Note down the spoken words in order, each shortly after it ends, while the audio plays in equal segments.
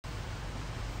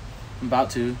I'm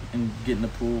about to and get in the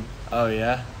pool. Oh,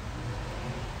 yeah?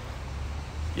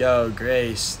 Yo,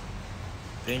 Grace.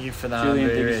 Thank you for that. Julian,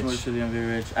 thank you so much for the I'm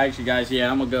very rich. Actually, guys,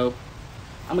 yeah, I'm gonna go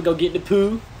get in the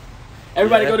poo.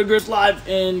 Everybody go to Griff Live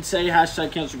and say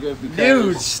hashtag cancel Griff because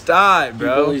dude, stop,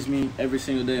 bro. He bullies me every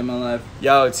single day of my life.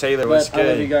 Yo, Taylor, what's good? I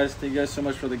love you guys. Thank you guys so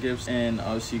much for the gifts, and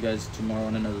I'll see you guys tomorrow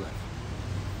on another live.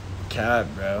 Cat,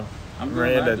 bro. I'm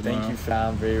Miranda, thank you for that.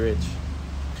 I'm very rich.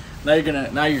 Now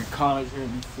your comments are gonna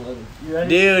be flooded. You ready?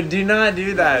 Dude, do not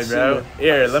do that, bro.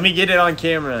 Here, let me get it on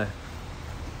camera.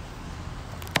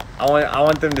 I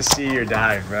want them to see your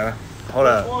dive, bro. Hold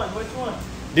up. Which one?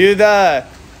 Do the.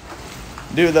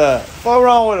 What's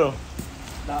wrong with him?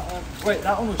 That one. Wait,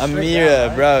 that one was Amira, down,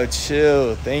 right? bro,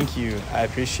 chill. Thank you. I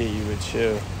appreciate you, but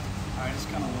chill. Alright, it's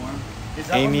kind of warm. Is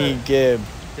that Amy Gibb.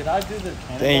 Did I do the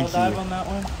cannonball dive on that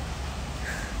one?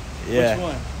 Yeah. Which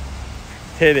one?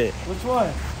 Hit it. Which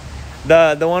one?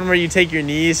 The one where you take your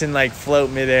knees and like float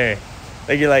midair.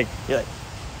 Like you're like,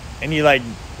 and you like,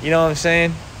 you know what I'm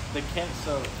saying?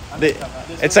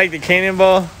 It's like the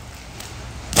cannonball.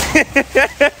 Wait, let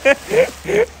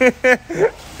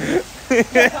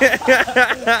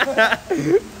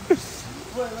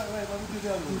me do the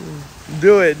other one.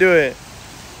 Do it. Dude,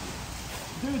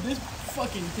 this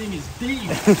fucking thing is deep.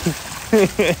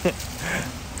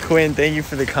 Quinn, thank you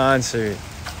for the concert.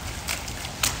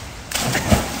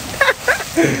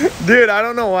 Dude, I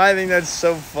don't know why I think that's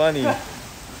so funny.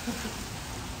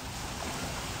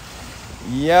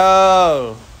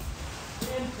 Yo.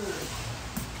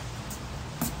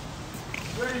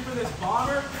 Ready for this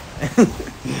bomber?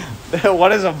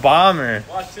 What is a bomber?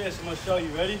 Watch this. I'm gonna show you.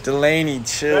 Ready? Delaney,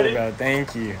 chill, Ready? bro.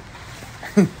 Thank you.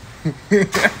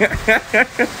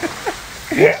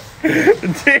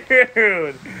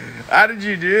 Dude, how did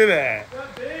you do that? Is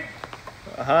that big?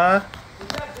 Huh? Is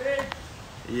that big?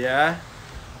 Yeah.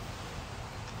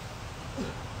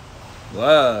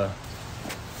 Whoa.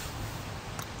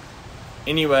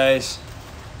 Anyways.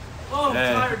 Oh, I'm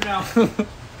tired now.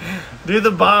 Do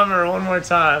the bomber one more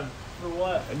time. For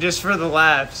what? Just for the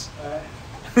laughs. Alright.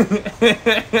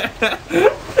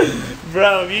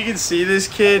 Bro, if you can see this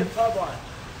kid.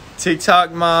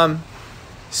 TikTok mom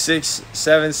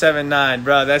 6779.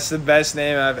 Bro, that's the best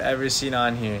name I've ever seen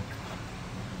on here.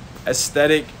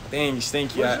 Aesthetic things.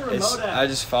 Thank you. I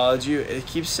just followed you. It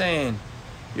keeps saying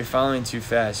you're following too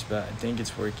fast, but I think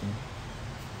it's working.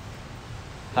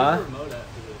 Huh? Where's the remote at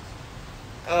for this?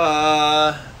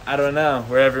 I don't know.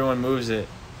 Where everyone moves it.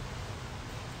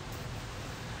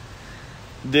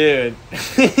 Dude.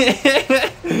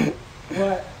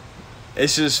 What?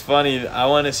 It's just funny. I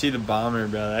want to see the bomber,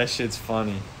 bro. That shit's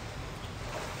funny.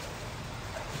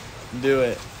 Do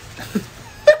it.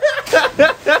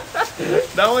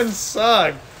 That one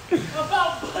sucked. I'm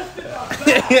about busted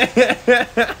my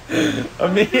back.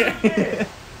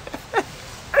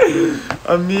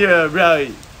 Amira, bro.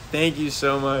 Thank you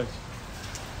so much.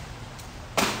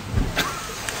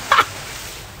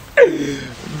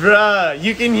 Bruh,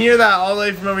 you can hear that all the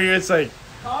way from over here. It's like,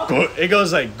 it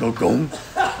goes like, go.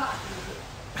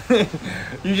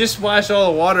 You just splashed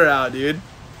all the water out, dude.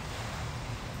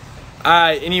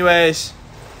 Alright, anyways.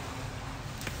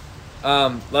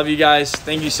 Love you guys.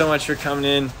 Thank you so much for coming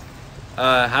in.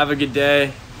 Have a good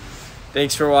day.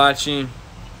 Thanks for watching.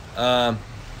 Yeah.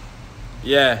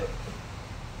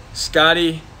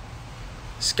 Scotty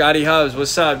Hubs,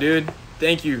 what's up, dude?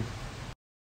 Thank you.